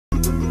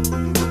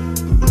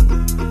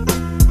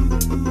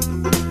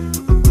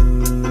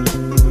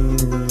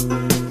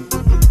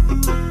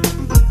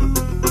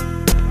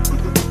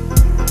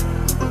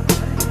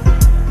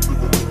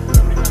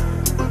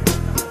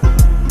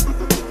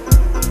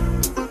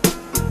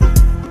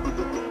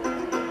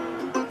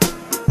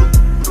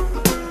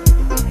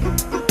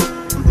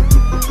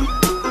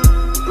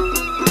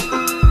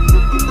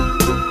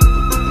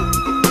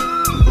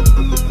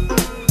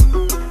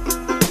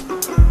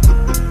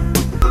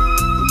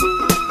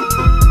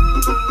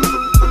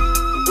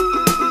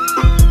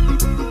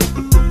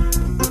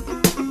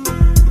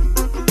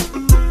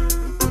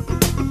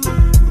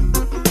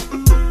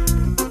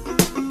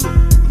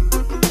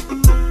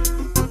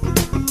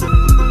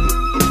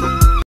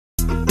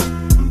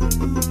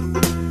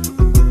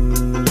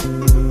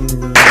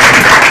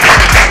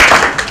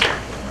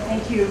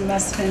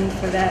Mesfin,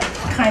 for that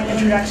kind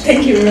introduction.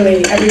 Thank you,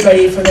 really,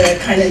 everybody, for the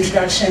kind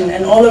introduction,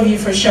 and all of you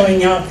for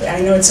showing up. I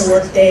know it's a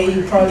work day.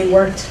 You probably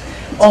worked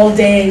all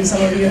day, and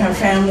some of you have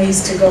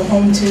families to go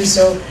home to,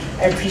 so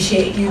I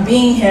appreciate you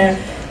being here.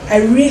 I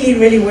really,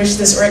 really wish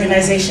this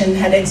organization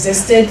had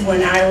existed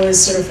when I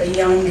was sort of a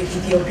young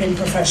Ethiopian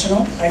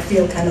professional. I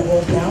feel kind of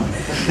old now.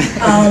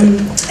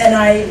 And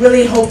I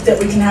really hope that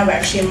we can have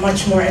actually a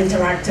much more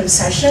interactive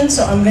session,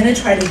 so I'm going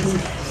to try to be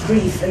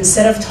brief.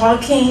 Instead of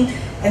talking,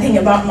 I think,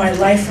 about my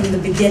life from the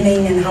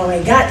beginning and how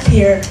I got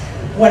here,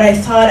 what I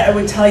thought I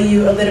would tell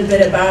you a little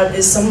bit about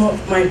is some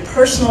of my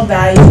personal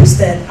values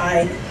that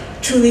I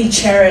truly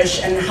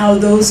cherish and how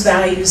those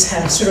values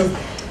have sort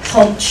of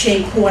helped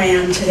shape who I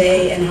am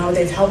today and how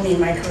they've helped me in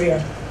my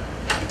career.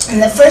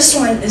 And the first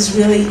one is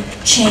really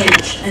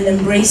change and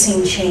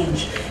embracing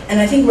change. And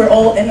I think we're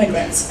all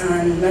immigrants,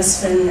 and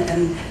Mesfin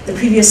and the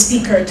previous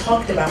speaker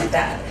talked about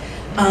that.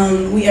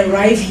 We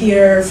arrive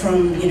here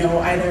from,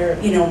 either,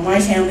 my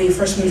family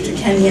first moved to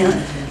Kenya.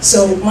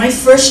 So my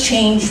first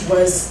change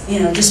was,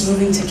 just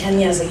moving to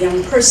Kenya as a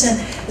young person.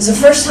 It was the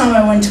first time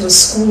I went to a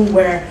school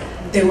where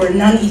there were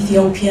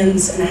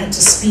non-Ethiopians and I had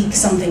to speak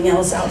something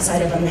else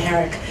outside of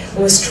Amharic. It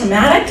was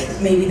traumatic,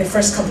 maybe the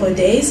first couple of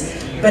days,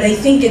 but I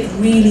think it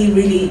really,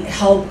 really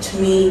helped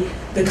me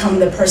become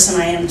the person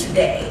I am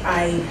today.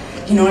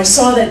 I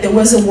saw that there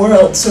was a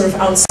world sort of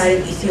outside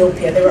of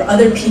Ethiopia. There were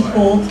other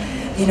people,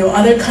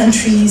 other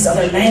countries,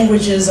 other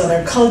languages,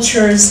 other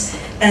cultures,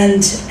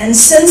 and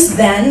since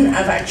then,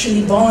 I've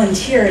actually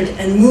volunteered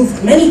and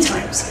moved many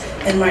times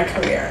in my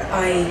career.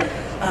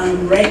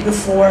 Right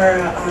before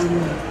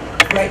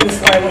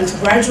I went to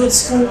graduate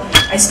school,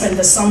 I spent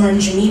the summer in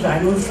Geneva. I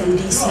moved from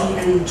DC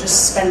and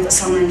just spent the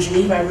summer in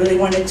Geneva. I really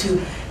wanted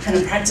to kind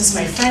of practice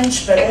my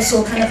French, but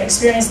also kind of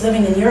experience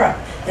living in Europe,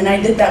 and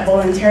I did that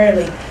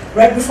voluntarily.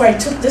 Right before I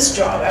took this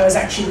job, I was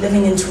actually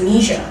living in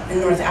Tunisia, in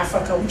North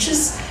Africa, which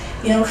is,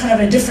 kind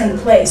of a different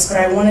place, but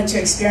I wanted to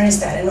experience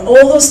that. And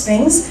all those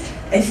things,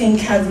 I think,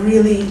 have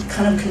really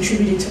kind of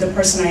contributed to the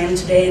person I am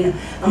today, and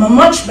I'm a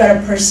much better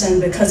person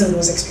because of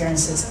those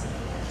experiences.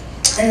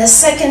 And the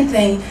second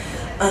thing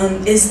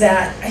is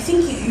that I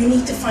think you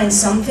need to find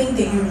something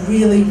that you're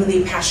really,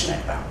 really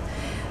passionate about.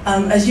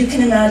 As you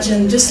can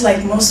imagine, just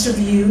like most of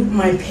you,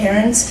 my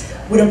parents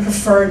would have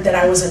preferred that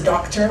I was a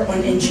doctor or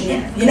an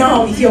engineer. You know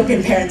how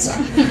Ethiopian parents are.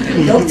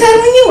 Doctor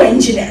when you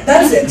engineer,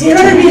 that's it. You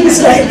know what I mean?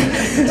 It's like,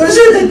 those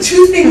are the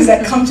two things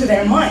that come to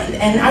their mind.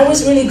 And I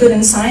was really good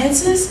in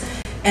sciences,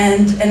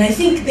 and I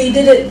think they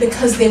did it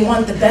because they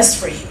want the best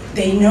for you.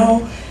 They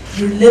know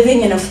you're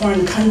living in a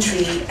foreign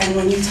country, and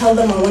when you tell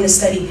them I want to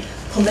study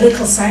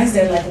political science,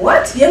 they're like,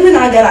 what? You know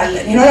what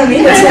I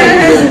mean? It's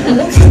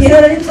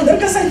like,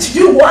 political science, to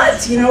do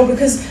what?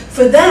 Because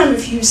for them,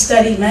 if you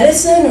study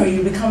medicine or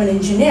you become an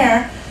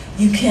engineer,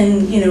 you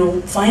can,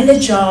 find a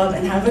job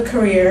and have a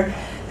career,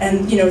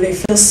 and, they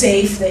feel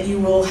safe that you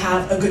will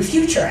have a good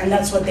future, and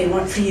that's what they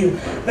want for you.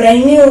 But I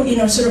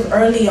knew, sort of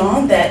early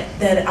on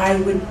that I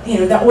would,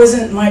 that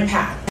wasn't my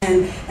path.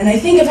 And I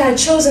think if I had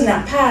chosen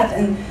that path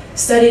and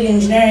studied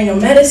engineering or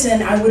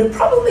medicine, I would have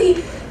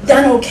probably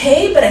done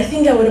okay, but I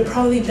think I would have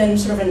probably been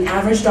sort of an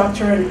average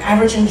doctor, an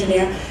average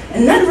engineer,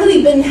 and not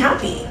really been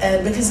happy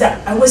because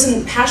I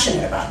wasn't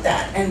passionate about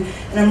that. And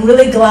I'm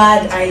really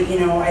glad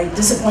I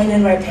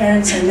disappointed my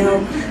parents. I know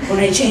when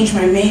I changed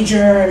my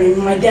major, I mean,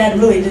 my dad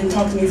really didn't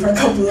talk to me for a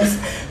couple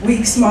of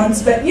weeks,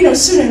 months, but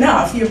soon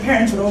enough, your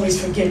parents would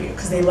always forgive you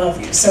because they love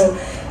you. So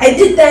I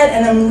did that,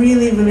 and I'm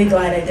really, really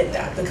glad I did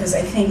that, because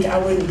I think I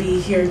wouldn't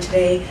be here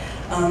today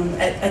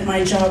at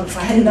my job if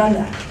I hadn't done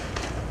that.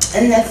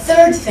 And the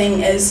third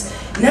thing is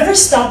never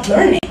stop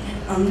learning.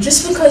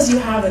 Just because you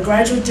have a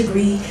graduate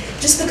degree,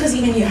 just because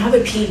even you have a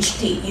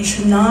PhD, you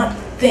should not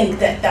think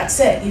that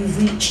that's it. You've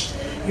reached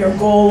your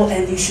goal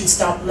and you should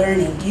stop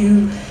learning.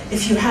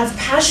 If you have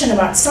passion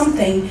about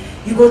something,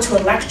 you go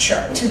to a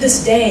lecture. To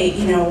this day,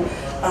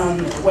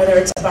 whether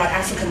it's about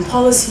African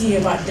policy,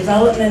 about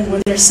development,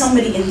 when there's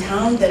somebody in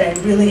town that I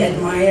really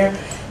admire,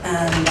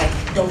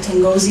 like Dr.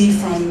 Ngozi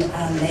from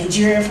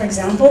Nigeria, for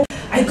example,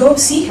 I go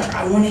see her.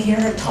 I want to hear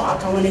her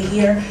talk. I want to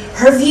hear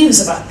her views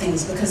about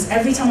things, because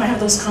every time I have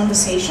those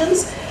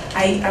conversations,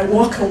 I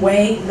walk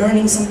away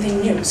learning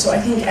something new. So I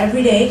think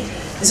every day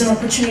is an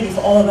opportunity for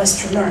all of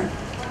us to learn.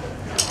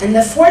 And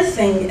the fourth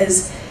thing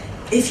is,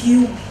 if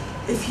you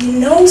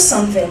know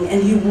something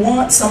and you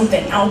want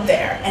something out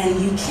there and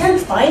you can't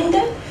find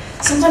it,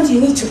 sometimes you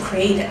need to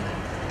create it,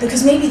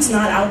 because maybe it's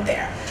not out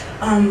there.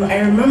 I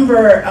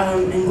remember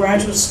in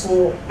graduate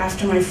school,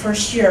 after my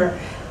first year,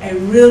 I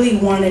really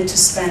wanted to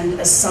spend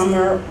a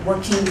summer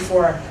working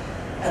for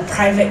a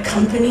private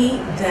company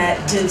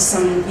that did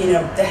some,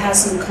 that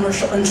has some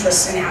commercial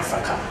interests in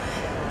Africa.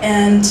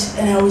 And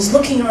I was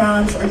looking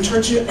around for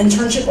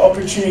internship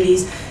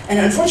opportunities, and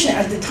unfortunately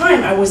at the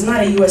time I was not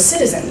a US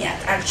citizen yet,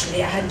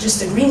 actually. I had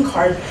just a green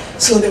card,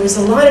 so there was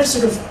a lot of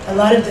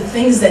the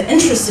things that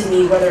interested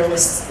me, whether it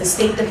was the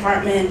State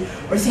Department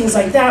or things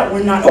like that,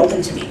 were not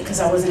open to me because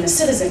I wasn't a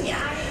citizen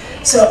yet.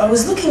 So I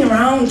was looking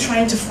around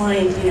trying to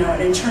find, an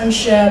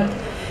internship.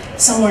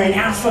 somewhere in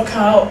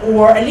Africa,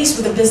 or at least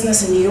with a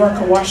business in New York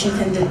or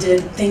Washington that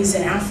did things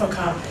in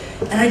Africa.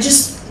 And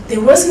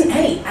there wasn't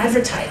any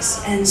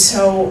advertised. And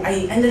so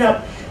I ended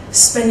up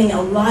spending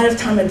a lot of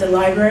time at the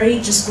library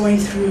just going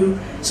through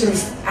sort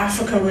of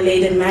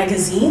Africa-related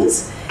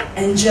magazines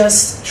and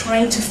just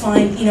trying to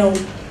find,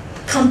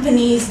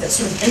 companies that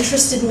sort of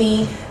interested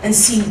me and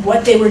see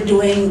what they were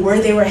doing,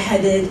 where they were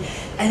headed.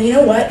 And you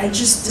know what? I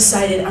just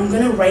decided I'm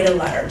going to write a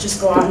letter.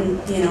 Just go out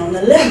and, on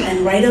the limb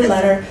and write a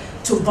letter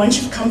to a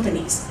bunch of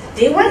companies.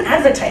 They weren't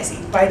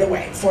advertising, by the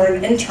way, for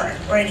an intern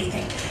or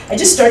anything. I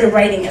just started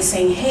writing and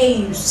saying, hey,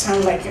 you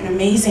sound like an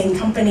amazing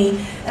company.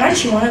 And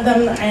actually, one of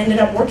them I ended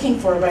up working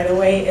for, by the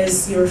way,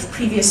 is your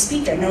previous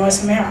speaker,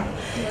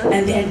 Alemayehou.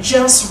 And they had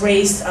just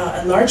raised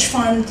a large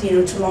fund,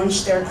 to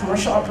launch their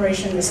commercial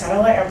operation, the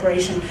satellite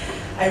operation.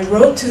 I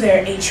wrote to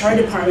their HR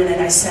department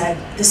and I said,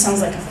 this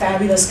sounds like a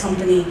fabulous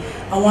company.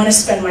 I want to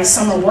spend my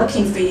summer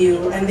working for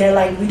you. And they're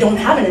like, we don't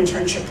have an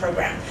internship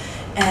program.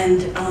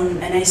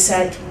 And I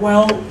said,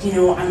 well,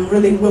 I'm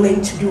really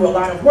willing to do a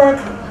lot of work,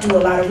 do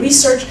a lot of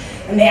research.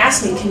 And they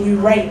asked me, can you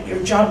write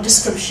your job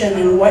description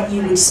and what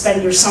you would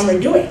spend your summer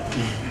doing?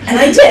 And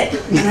I did.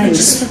 And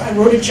I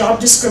wrote a job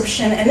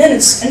description. And then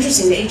it's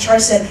interesting, the HR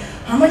said,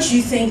 how much do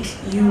you think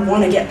you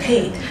want to get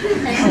paid?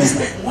 And I was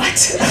like,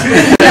 what?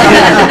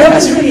 That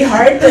was really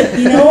hard, but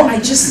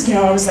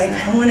I was like,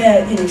 I want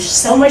to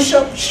sell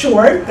myself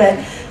short, but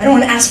I don't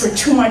want to ask for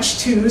too much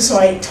too. So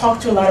I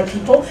talked to a lot of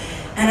people.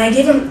 And I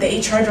gave the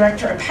HR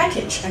director a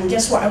package, and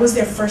guess what? I was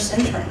their first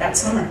intern that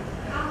summer.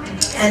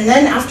 And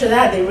then after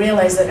that, they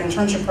realized that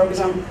internship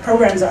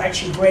programs are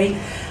actually great.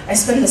 I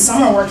spent the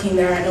summer working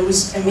there, and it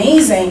was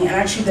amazing. And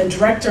actually, the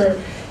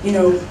director,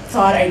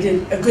 thought I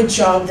did a good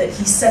job, that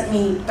he sent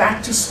me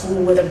back to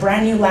school with a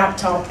brand new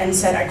laptop and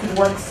said I could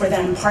work for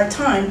them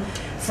part-time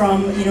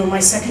from my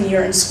second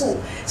year in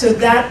school. So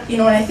that,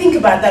 when I think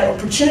about that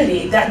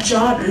opportunity, that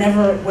job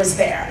never was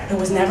there. It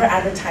was never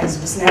advertised.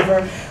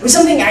 It was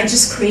something I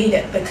just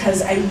created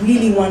because I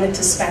really wanted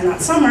to spend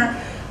that summer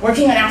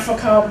working in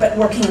Africa, but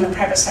working in the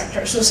private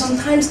sector. So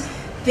sometimes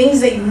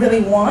things that you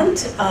really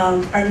want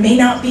may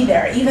not be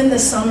there. Even the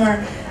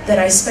summer that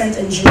I spent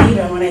in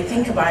Geneva, when I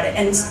think about it,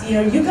 and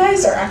you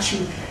guys are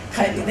actually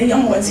the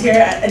young ones here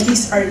at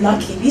least are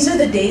lucky. These are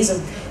the days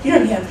of, you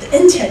have the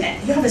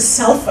internet, you have a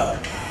cell phone.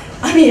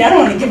 I mean, I don't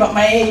want to give up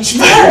my age,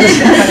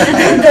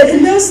 but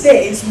in those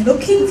days,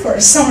 looking for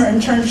a summer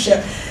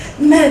internship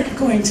meant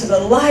going to the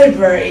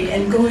library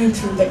and going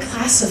through the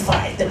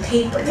classified, the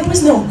paper. There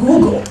was no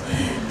Google.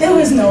 There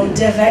was no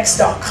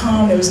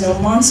devx.com. There was no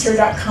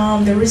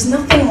monster.com. There was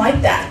nothing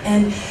like that.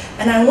 And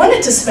I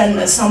wanted to spend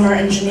the summer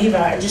in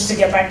Geneva, just to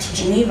get back to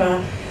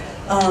Geneva.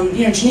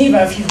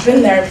 Geneva, if you've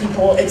been there,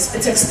 people, it's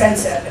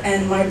expensive,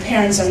 and my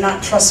parents are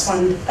not trust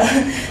fund,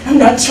 I'm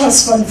not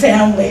trust fund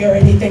family or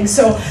anything,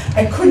 so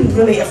I couldn't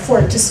really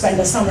afford to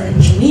spend a summer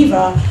in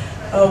Geneva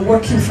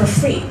working for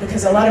free,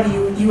 because a lot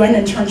of UN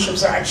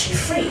internships are actually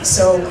free,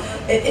 so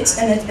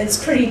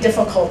it's pretty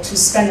difficult to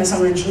spend a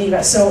summer in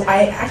Geneva. So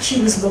I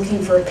actually was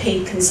looking for a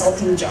paid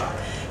consulting job,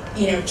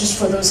 just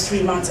for those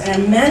 3 months, and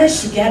I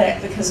managed to get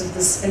it because of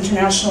this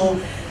international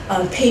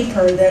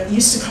paper that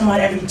used to come out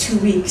every 2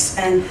 weeks,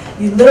 and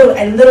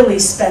I literally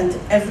spent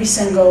every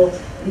single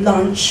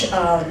lunch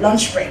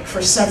break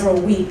for several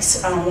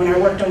weeks when I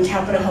worked on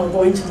Capitol Hill,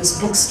 going to this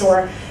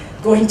bookstore,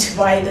 going to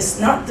buy this,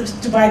 not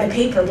to buy the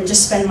paper, but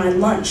just spend my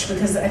lunch,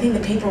 because I think the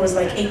paper was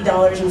like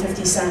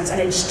 $8.50,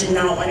 and I just did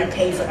not want to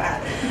pay for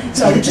that.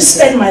 So I would just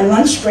spend my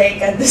lunch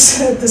break at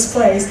this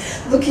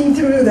place, looking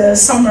through the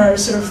summer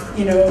sort of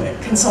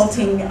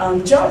consulting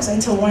jobs,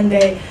 until one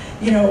day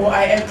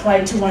I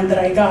applied to one that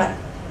I got.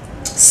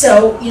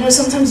 So,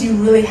 sometimes you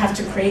really have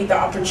to create the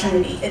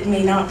opportunity. It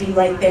may not be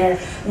right there.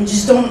 You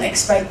just don't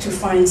expect to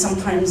find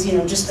sometimes,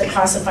 just a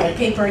classified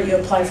paper, you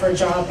apply for a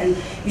job and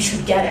you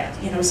should get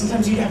it.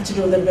 Sometimes you have to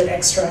do a little bit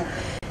extra.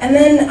 And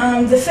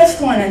then the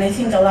fifth one, and I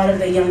think a lot of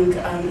the young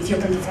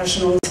Ethiopian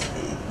professionals,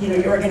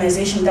 your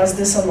organization does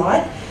this a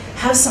lot,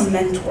 have some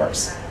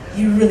mentors.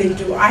 You really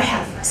do. I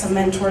have some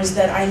mentors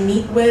that I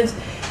meet with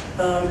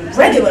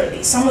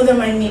regularly. Some of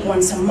them I meet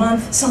once a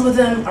month. Some of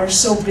them are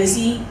so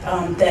busy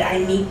that I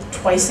meet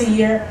twice a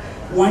year,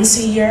 once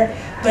a year,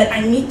 but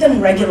I meet them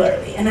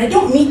regularly. And I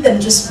don't meet them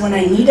just when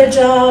I need a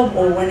job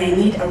or when I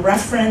need a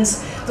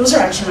reference. Those are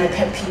actually my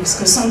pet peeves,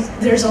 because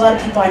there's a lot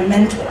of people I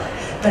mentor,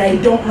 but I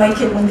don't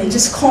like it when they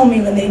just call me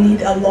when they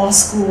need a law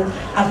school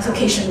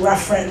application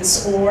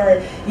reference,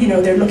 or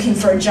they're looking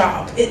for a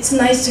job. It's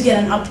nice to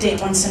get an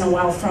update once in a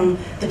while from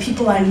the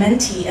people I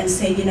mentee and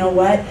say, you know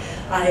what,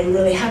 I'm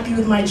really happy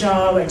with my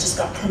job, I just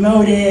got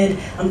promoted,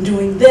 I'm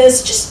doing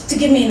this, just to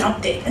give me an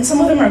update. And some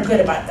of them are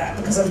good about that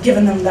because I've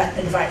given them that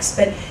advice.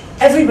 But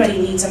everybody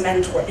needs a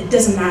mentor. It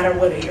doesn't matter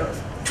whether you're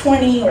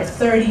 20 or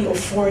 30 or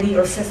 40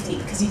 or 50,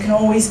 because you can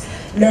always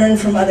learn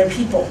from other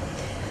people.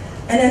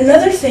 And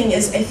another thing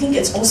is, I think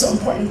it's also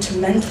important to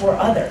mentor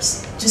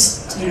others.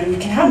 Just, you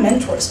can have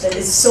mentors, but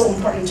it's so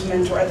important to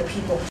mentor other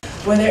people.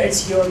 Whether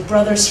it's your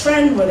brother's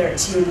friend, whether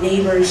it's your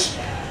neighbor's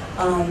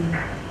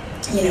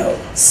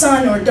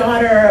son or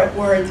daughter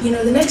or,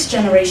 the next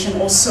generation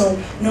also,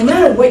 no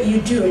matter what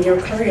you do in your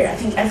career, I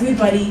think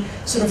everybody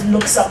sort of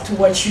looks up to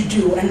what you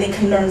do and they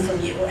can learn from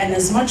you. And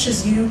as much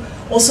as you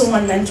also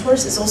want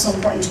mentors, it's also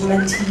important to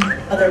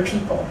mentee other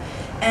people.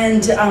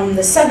 And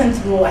the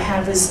seventh rule I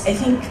have is, I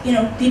think,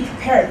 be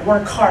prepared,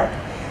 work hard.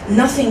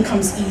 Nothing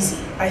comes easy.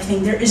 I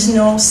think there is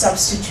no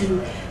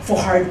substitute for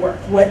hard work.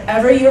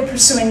 Whatever you're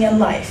pursuing in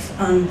life,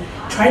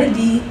 try to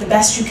be the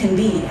best you can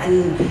be.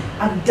 And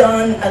I've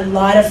done a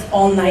lot of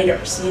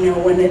all-nighters,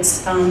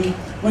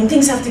 when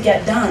things have to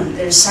get done,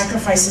 there's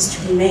sacrifices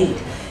to be made.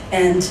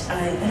 And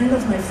I don't know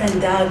if my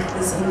friend Doug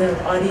is in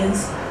the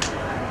audience.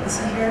 Is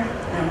he here?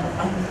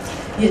 No.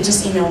 He had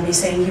just emailed me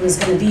saying he was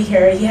going to be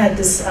here. He had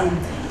this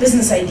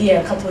business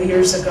idea a couple of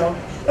years ago.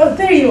 Oh,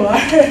 there you are.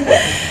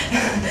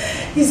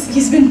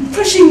 He's been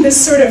pushing this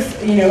sort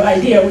of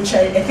idea, which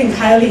I think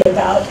highly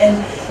about,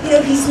 and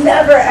he's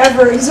never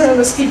ever, he's one of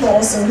those people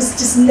also who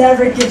just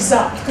never gives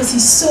up because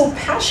he's so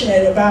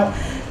passionate about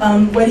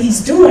what he's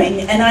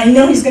doing, and I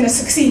know he's going to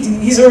succeed.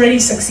 He's already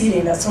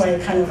succeeding. That's why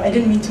I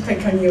didn't mean to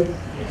pick on you.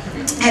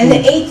 And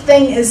the eighth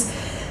thing is,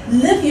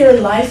 live your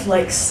life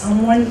like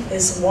someone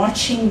is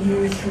watching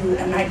you through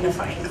a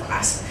magnifying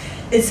glass.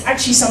 It's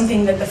actually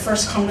something that the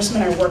first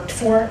congressman I worked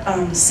for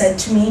said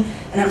to me,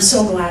 and I'm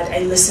so glad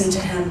I listened to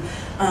him,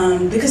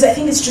 because I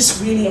think it's just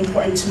really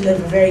important to live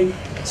a very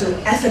sort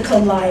of ethical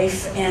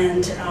life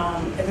and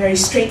a very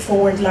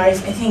straightforward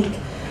life. I think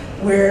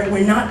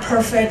we're not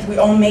perfect, we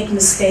all make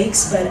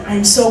mistakes, but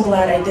I'm so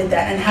glad I did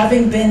that. And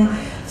having been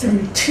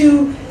through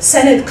 2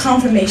 Senate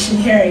confirmation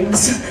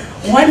hearings,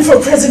 one for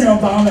President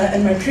Obama,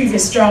 and my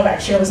previous job,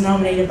 actually, I was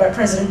nominated by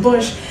President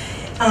Bush.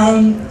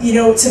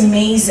 It's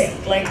amazing.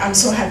 Like, I'm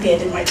so happy I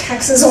did my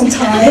taxes on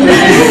time.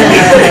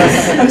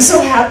 I'm so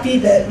happy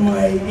that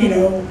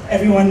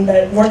everyone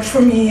that worked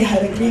for me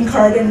had a green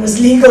card and was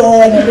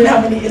legal, and I didn't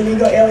have any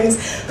illegal aliens.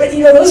 But,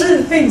 those are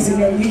the things,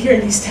 you hear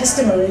these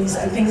testimonies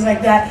and things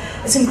like that.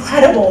 It's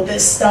incredible,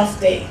 this stuff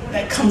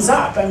that comes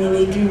up. I mean,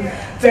 they do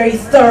very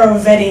thorough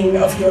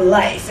vetting of your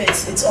life.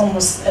 It's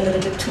almost a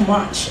little bit too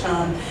much.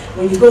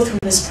 When you go through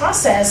this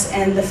process,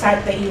 and the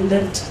fact that you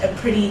lived a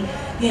pretty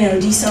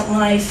decent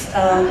life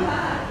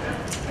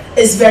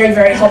is very,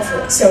 very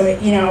helpful. So,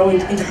 I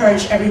would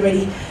encourage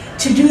everybody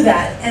to do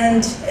that.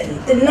 And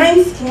the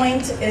 9th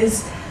point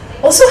is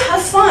also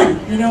have fun.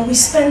 We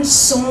spend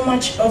so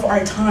much of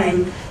our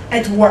time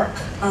at work,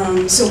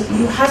 so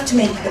you have to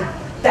make the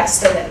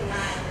best of it.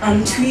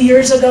 2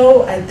 years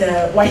ago at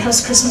the White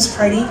House Christmas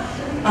party,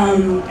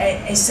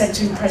 I said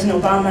to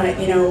President Obama,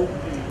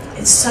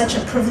 it's such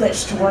a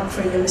privilege to work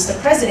for you, Mr.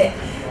 President.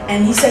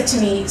 And he said to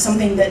me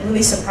something that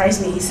really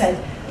surprised me. He said,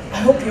 I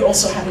hope you're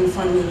also having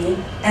fun, Mimi.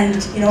 And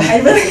I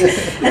really,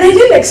 and I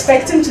didn't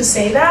expect him to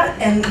say that.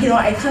 And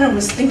I kind of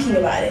was thinking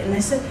about it, and I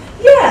said,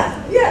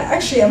 yeah,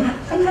 actually, I'm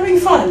having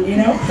fun,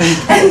 And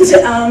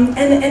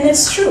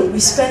it's true. We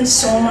spend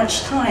so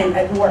much time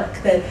at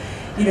work that,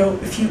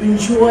 if you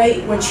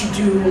enjoy what you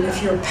do,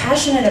 if you're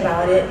passionate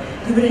about it,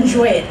 you would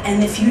enjoy it.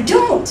 And if you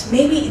don't,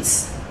 maybe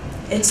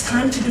it's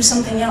time to do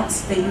something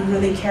else that you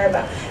really care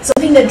about.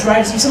 Something that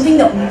drives you, something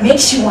that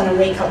makes you want to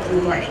wake up in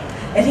the morning.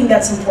 I think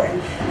that's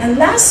important. And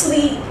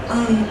lastly,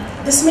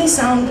 this may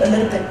sound a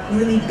little bit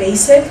really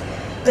basic,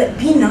 but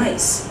be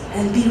nice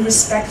and be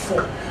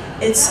respectful.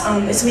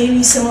 It's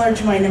maybe similar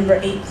to my number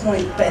 8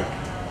 point, but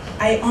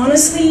I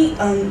honestly,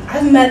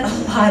 I've met a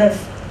lot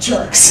of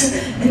jerks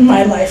in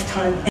my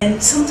lifetime,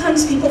 and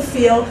sometimes people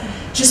feel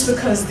just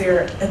because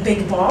they're a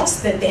big boss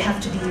that they have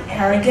to be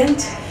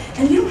arrogant,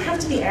 and you don't have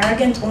to be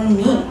arrogant or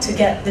mean to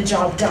get the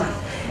job done.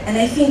 And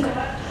I think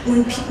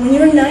when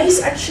you're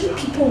nice, actually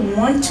people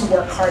want to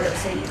work harder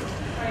for you.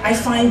 I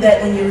find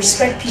that when you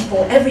respect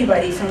people,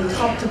 everybody from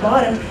top to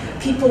bottom,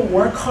 people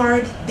work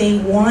hard, they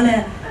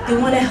wanna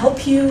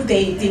help you,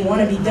 they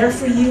wanna be there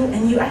for you,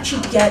 and you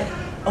actually get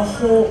a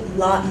whole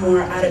lot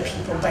more out of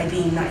people by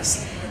being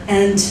nice.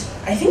 And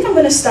I think I'm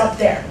gonna stop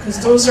there,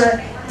 because those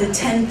are the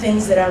 10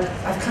 things that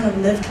I've kind of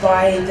lived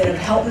by, that have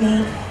helped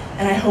me,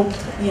 and I hope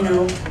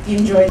you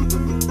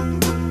enjoyed.